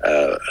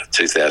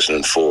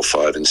 2004,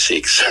 5 and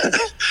 6.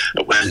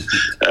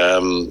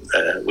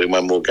 We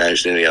won more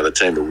games than any other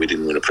team, but we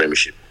didn't win a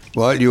premiership.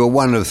 Well, you were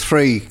one of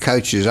 3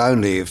 coaches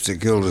only of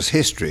St Kilda's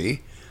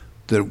history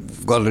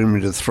that got him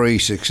into 3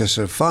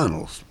 successive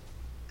finals.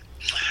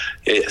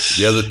 Yes.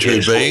 The other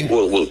 2 being?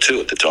 Well, 2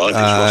 at the time.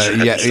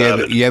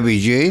 Yabby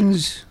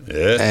Jeans.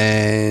 Yeah.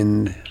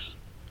 And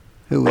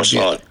who was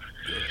Ross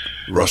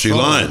Rossi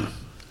Lyon,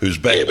 who's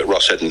back. Yeah, but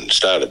Ross hadn't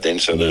started then,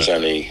 so there's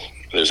only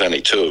 2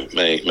 of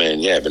me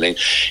and Yab. And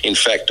in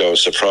fact, I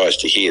was surprised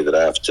to hear that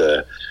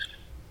after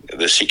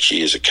the 6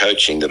 years of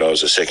coaching that I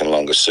was the second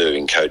longest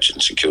serving coach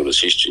in St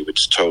Kilda's history,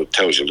 which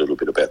tells you a little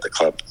bit about the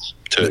club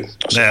too,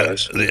 I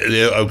suppose.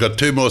 Now, I've got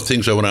 2 more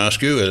things I want to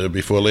ask you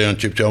before Leon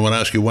chipped in. I want to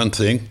ask you one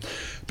thing,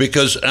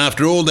 because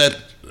after all that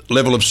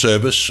level of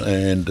service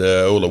and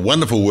all the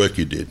wonderful work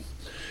you did,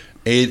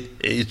 it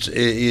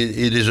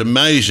is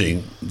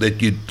amazing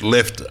that you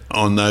left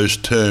on those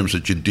terms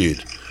that you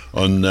did,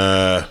 on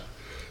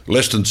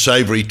less than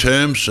savoury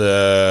terms.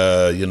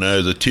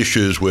 The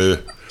tissues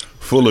were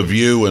full of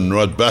you and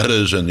Rod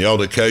Butters and the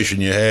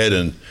altercation you had,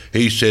 and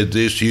he said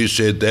this, you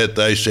said that,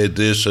 they said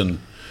this, and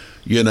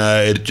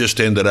it just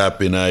ended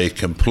up in a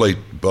complete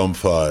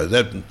bonfire.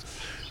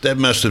 That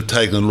must have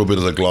taken a little bit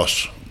of the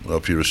gloss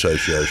off your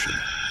association.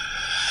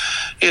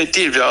 Yeah, it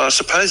did. I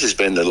suppose there's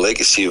been the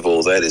legacy of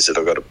all that is that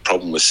I've got a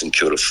problem with St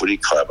Kilda Footy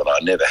Club, and I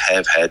never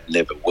have had,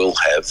 never will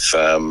have.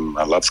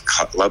 I love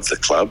the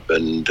club,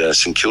 and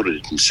St Kilda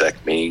didn't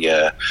sack me.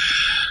 The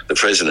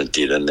president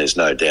did, and there's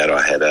no doubt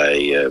I had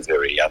a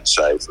very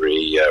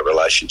unsavoury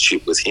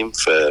relationship with him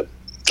for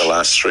the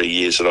last 3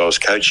 years that I was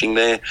coaching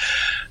there,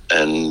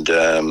 and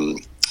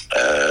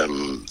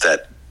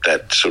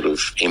that sort of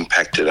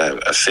impacted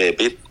a fair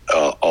bit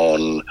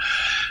on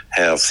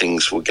how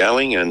things were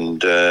going,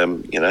 and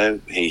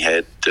he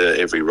had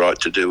every right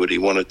to do what he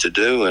wanted to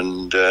do,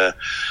 and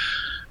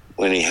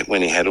when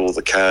he had all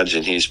the cards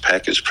in his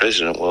pack as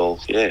president, well,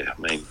 yeah,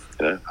 I mean,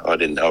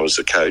 I was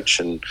the coach,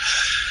 and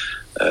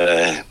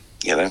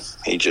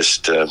he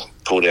just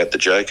pulled out the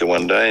joker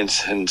one day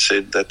and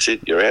said, "That's it,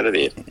 you're out of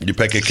here." You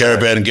pack your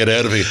caravan and get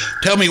out of here.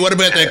 Tell me, what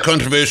about that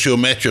controversial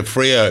match at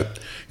Freo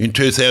in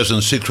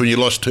 2006 when you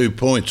lost 2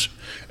 points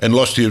and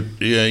lost you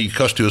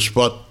cost you a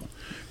spot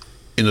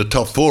in the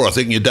top four? I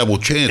think you double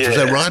chance. Is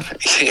that right?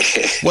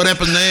 Yeah. What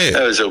happened there?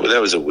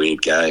 That was a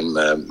weird game.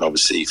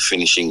 Obviously,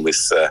 finishing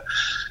with a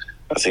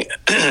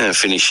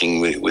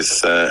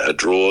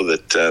draw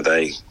that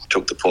they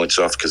took the points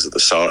off because of the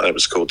siren. It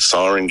was called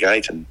Siren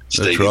Gate, and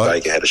Stevie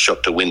Baker had a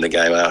shot to win the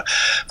game.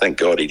 Thank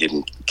God he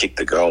didn't kick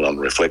the goal on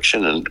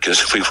reflection, and because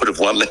if we would have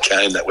won the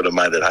game, that would have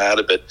made it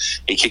harder. But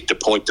he kicked a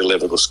point to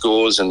level the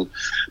scores,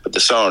 but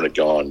the siren had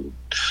gone.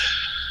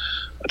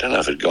 I don't know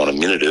if it had gone a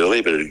minute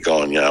early, but it had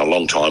gone, a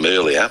long time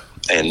earlier.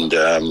 And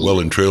well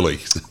and truly,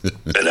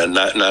 and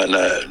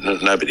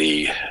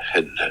nobody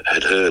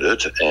had heard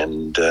it.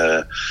 And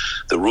the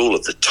rule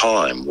at the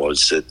time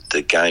was that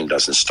the game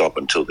doesn't stop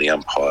until the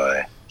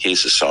umpire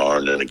hears the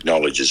siren and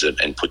acknowledges it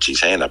and puts his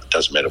hand up. It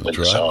doesn't matter when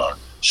the siren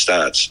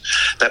starts.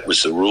 That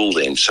was the rule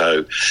then.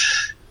 So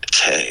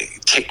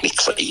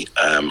technically,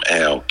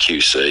 our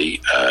QC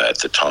at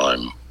the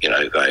time,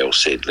 they all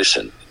said,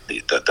 "Listen,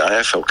 the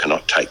AFL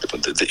cannot take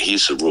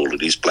here's the rule.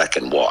 It is black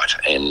and white,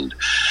 and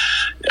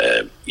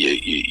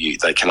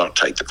they cannot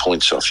take the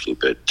points off you."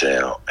 But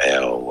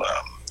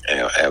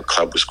our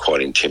club was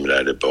quite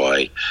intimidated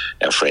by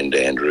our friend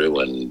Andrew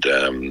and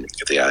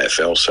the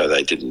AFL, so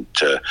they didn't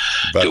do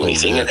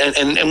anything.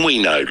 And we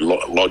know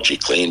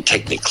logically and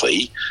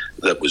technically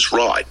that was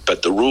right,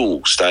 but the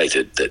rule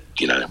stated that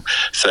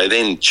So they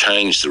then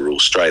changed the rule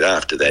straight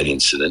after that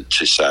incident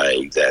to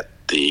say that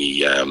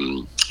the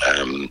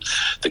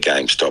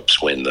game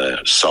stops when the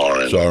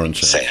siren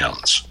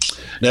sounds.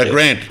 Now,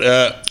 Grant,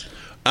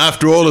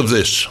 after all of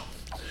this,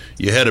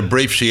 you had a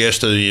brief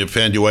siesta and you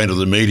found your way into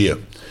the media.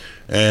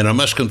 And I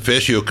must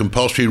confess, you're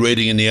compulsory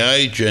reading in The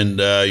Age, and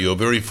you're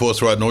very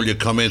forthright in all your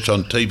comments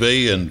on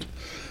TV and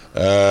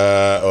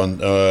on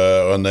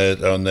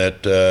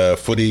that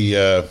footy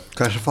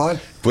classified.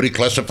 Footy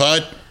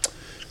classified.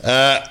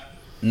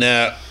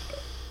 Now,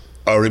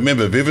 I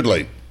remember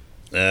vividly.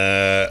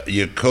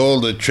 You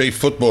called the chief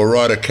football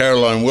writer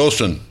Caroline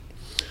Wilson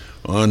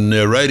on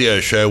a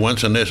radio show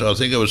once, and I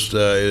think it was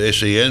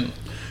SEN.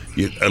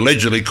 You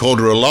allegedly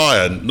called her a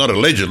liar. Not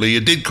allegedly, you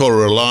did call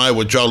her a liar,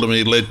 which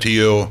ultimately led to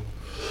your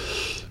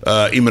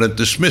imminent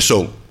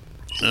dismissal.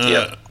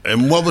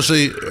 And what was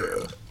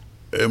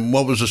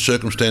the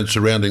circumstance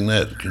surrounding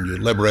that? Can you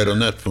elaborate on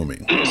that for me?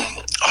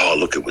 Oh,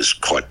 look, it was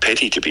quite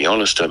petty, to be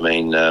honest. I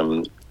mean,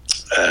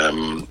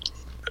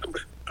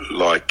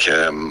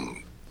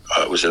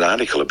 it was an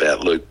article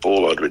about Luke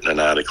Ball. I'd written an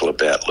article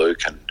about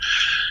Luke, and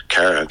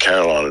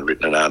Caroline had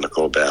written an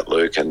article about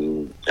Luke,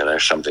 and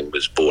something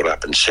was brought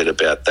up and said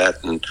about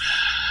that, and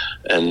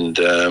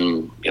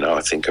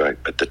I think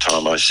at the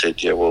time I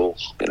said, yeah, well,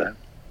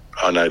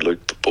 I know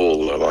Luke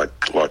Ball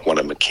like one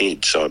of my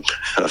kids.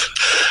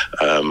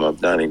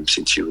 I've known him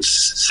since he was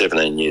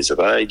 17 years of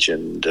age,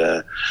 and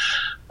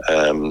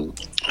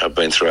I've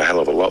been through a hell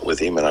of a lot with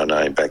him, and I know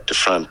him back to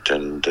front.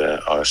 And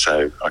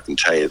so I can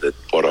tell you that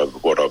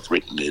what I've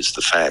written is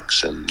the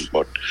facts, and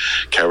what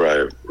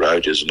Caro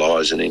wrote is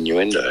lies and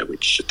innuendo,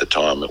 which at the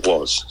time it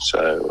was.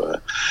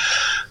 So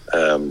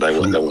they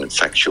weren't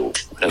factual,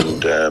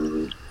 and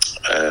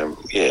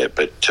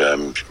but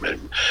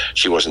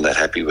she wasn't that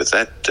happy with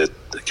that,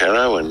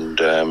 Caro, and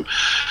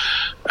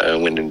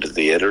went into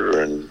the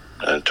editor and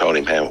told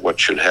him what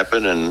should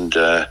happen, and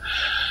they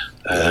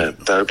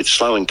were a bit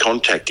slow in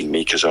contacting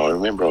me, because I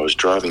remember I was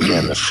driving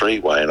down the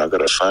freeway and I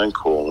got a phone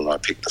call, and I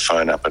picked the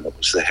phone up and it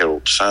was the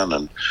Herald Sun,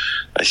 and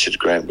they said,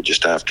 "Grant, we're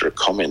just after a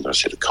comment." I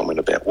said, "A comment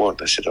about what?"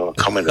 They said, "A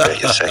comment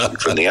about your sacking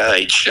from The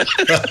Age."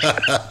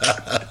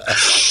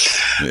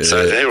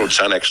 So the Herald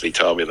Sun actually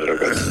told me that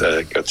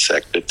I got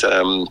sacked, but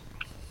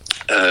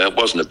it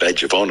wasn't a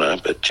badge of honour,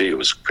 but gee, it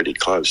was pretty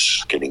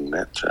close getting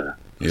that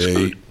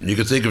Yeah, you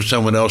could think of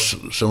someone else,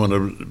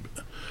 someone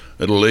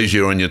a little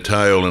easier on your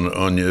tail and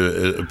on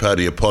your part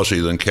of your posse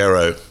than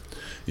Caro.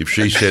 If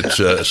she sets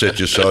your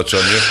sights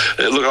on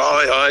you.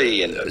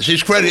 Look,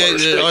 she's great.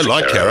 I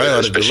like Caro.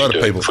 A lot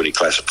of people. Footy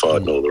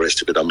Classified and all the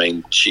rest of it. I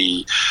mean,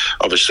 she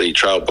obviously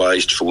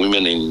trailblazed for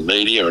women in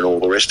media and all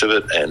the rest of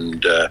it.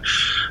 And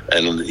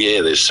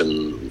there's a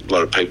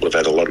lot of people have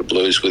had a lot of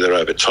blues with her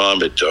over time,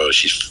 but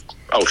she's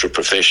ultra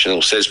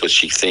professional, says what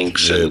she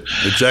thinks. Yeah, and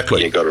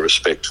exactly. You've got to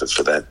respect her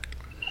for that.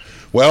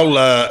 Well,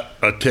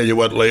 I tell you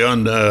what,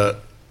 Leon,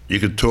 you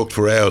could talk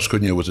for hours,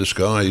 couldn't you, with this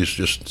guy? He's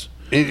just...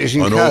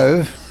 Interesting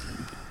cove.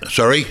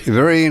 Sorry? A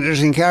very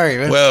interesting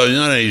character. Well,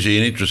 not easy,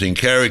 an interesting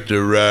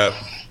character.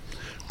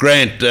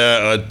 Grant,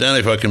 I don't know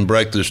if I can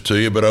break this to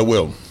you, but I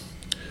will.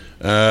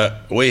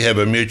 We have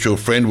a mutual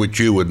friend,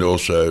 which you would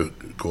also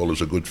call as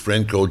a good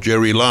friend, called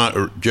Jerry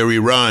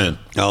Ryan.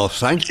 Oh,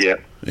 Saint? Yeah.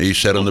 He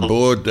sat on the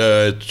board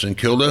at St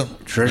Kilda.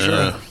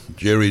 Treasurer.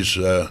 Jerry's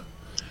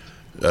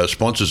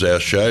sponsors our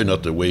show,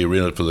 not that we're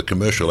in it for the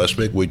commercial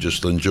aspect. We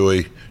just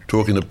enjoy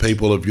talking to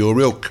people of your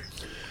ilk.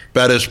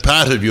 But as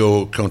part of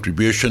your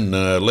contribution,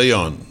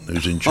 Leon,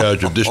 who's in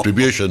charge of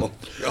distribution,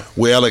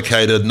 we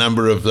allocated a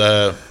number of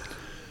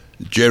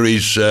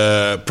Jerry's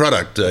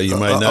product. You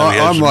may know he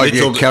has I might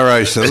get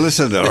Caro's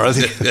solicitor, I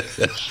think.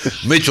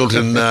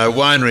 Mitchelton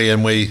Winery,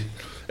 and we,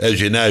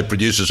 as you know,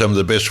 produces some of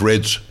the best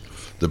reds,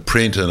 the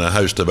Print and a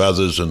host of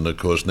others, and of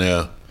course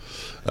now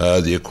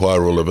the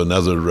acquiral of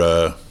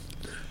another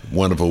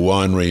wonderful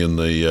winery in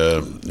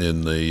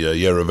the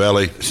Yarra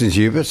Valley. St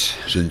Hubert's.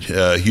 St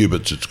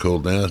Hubert's, it's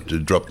called now. To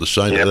drop the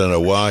Saint, Yep. I don't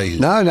know why.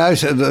 No,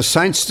 so the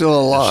Saint's still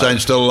alive.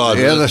 Saint's still alive.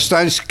 Yeah, isn't the it?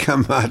 Saints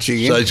come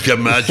marching in. Saints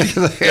come marching.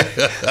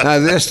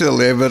 No, they're still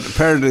there, but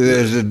apparently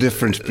there's a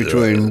difference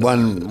between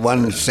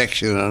one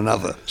section and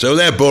another. So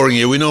without boring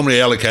you, we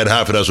normally allocate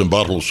half a dozen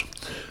bottles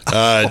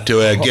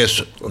to our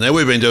guests. Now,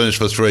 we've been doing this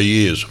for 3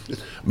 years.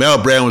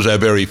 Mal Brown was our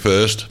very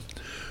first.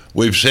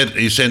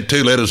 He sent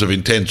 2 letters of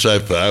intent so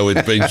far.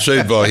 We've been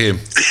sued by him.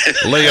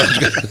 Leon's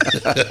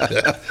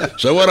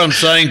So what I'm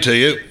saying to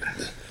you,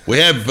 we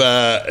have,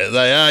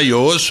 they are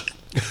yours,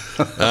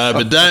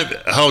 but don't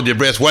hold your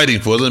breath waiting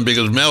for them,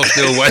 because Mel's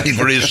still waiting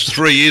for his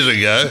 3 years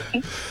ago.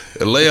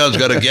 Leon's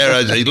got a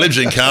garage. He lives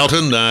in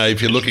Carlton, if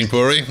you're looking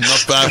for him, not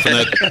far from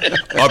that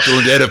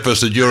opulent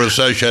edifice that you're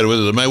associated with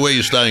at the moment. Where are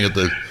you staying at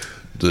the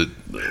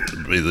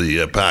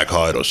Park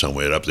Hyde or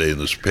somewhere up there in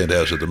this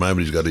penthouse at the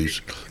moment?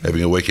 He's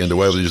having a weekend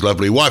away with his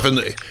lovely wife, and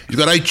he's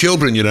got 8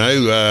 children,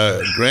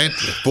 Grant,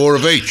 4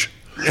 of each.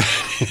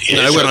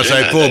 Yes, when I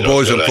say 4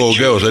 boys and 4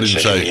 girls, I didn't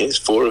say... Yes,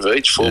 4 of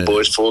each, 4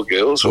 boys, 4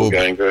 girls, all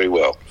going very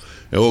well.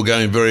 They're all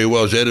going very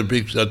well.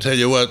 I'll tell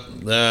you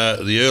what,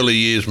 the early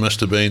years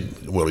must have been...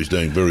 Well, he's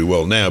doing very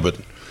well now, but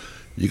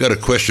you got to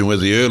question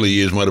whether the early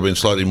years might have been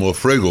slightly more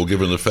frugal,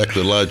 given the fact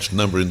the large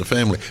number in the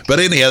family. But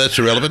anyhow, that's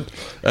irrelevant.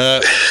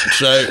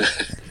 So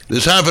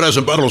there's half a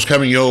dozen bottles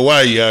coming your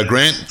way,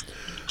 Grant.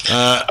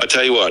 I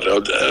tell you what,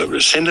 I'll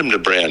send them to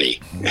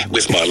Brownie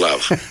with my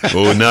love.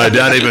 Oh no,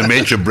 don't even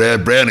mention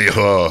Brownie.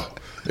 Oh,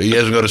 he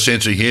hasn't got a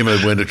sense of humour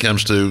when it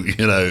comes to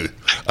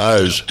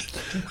O's.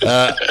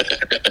 But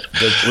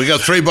we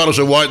got 3 bottles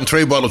of white and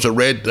 3 bottles of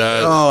red.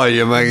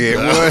 You're making it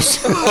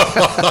worse.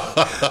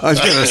 I was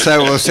going to say,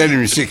 we'll send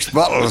him 6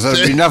 bottles.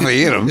 There'll be nothing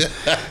in them.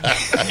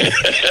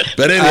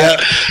 But anyhow,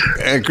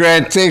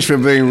 Grant, thanks for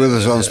being with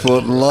us on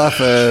Sport and Life.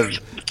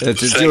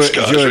 It's Thanks,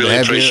 guys. Really to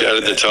have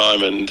appreciated the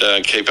time, and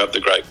keep up the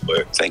great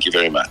work. Thank you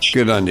very much.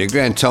 Good on you.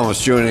 Grant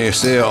Thomas joining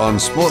us there on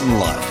Sport and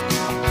Life.